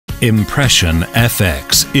Impression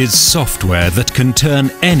FX is software that can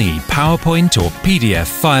turn any PowerPoint or PDF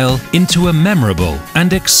file into a memorable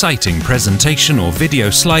and exciting presentation or video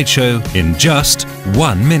slideshow in just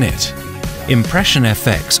 1 minute. Impression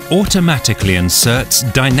FX automatically inserts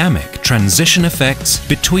dynamic transition effects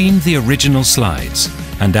between the original slides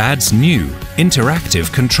and adds new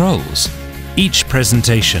interactive controls. Each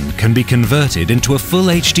presentation can be converted into a full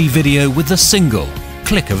HD video with a single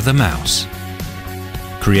click of the mouse.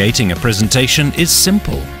 Creating a presentation is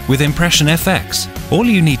simple with Impression FX. All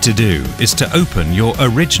you need to do is to open your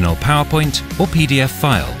original PowerPoint or PDF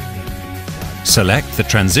file. Select the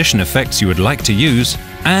transition effects you would like to use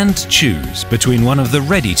and choose between one of the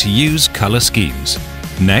ready-to-use color schemes.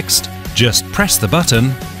 Next, just press the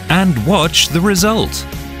button and watch the result.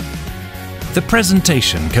 The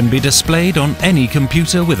presentation can be displayed on any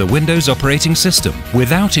computer with a Windows operating system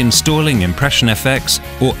without installing Impression FX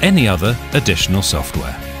or any other additional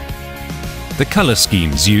software. The color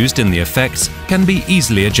schemes used in the effects can be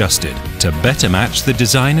easily adjusted to better match the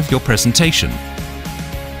design of your presentation.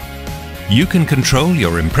 You can control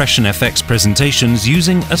your Impression FX presentations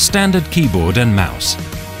using a standard keyboard and mouse,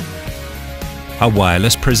 a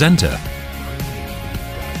wireless presenter,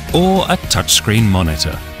 or a touchscreen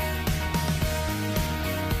monitor.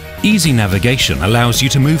 Easy navigation allows you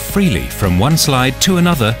to move freely from one slide to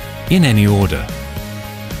another in any order.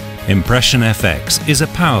 Impression FX is a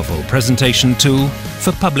powerful presentation tool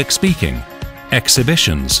for public speaking,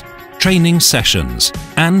 exhibitions, training sessions,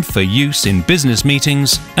 and for use in business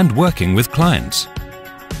meetings and working with clients.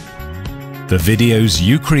 The videos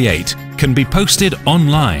you create can be posted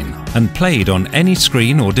online and played on any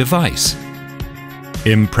screen or device.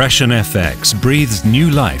 Impression FX breathes new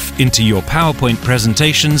life into your PowerPoint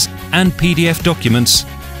presentations and PDF documents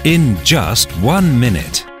in just 1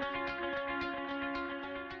 minute.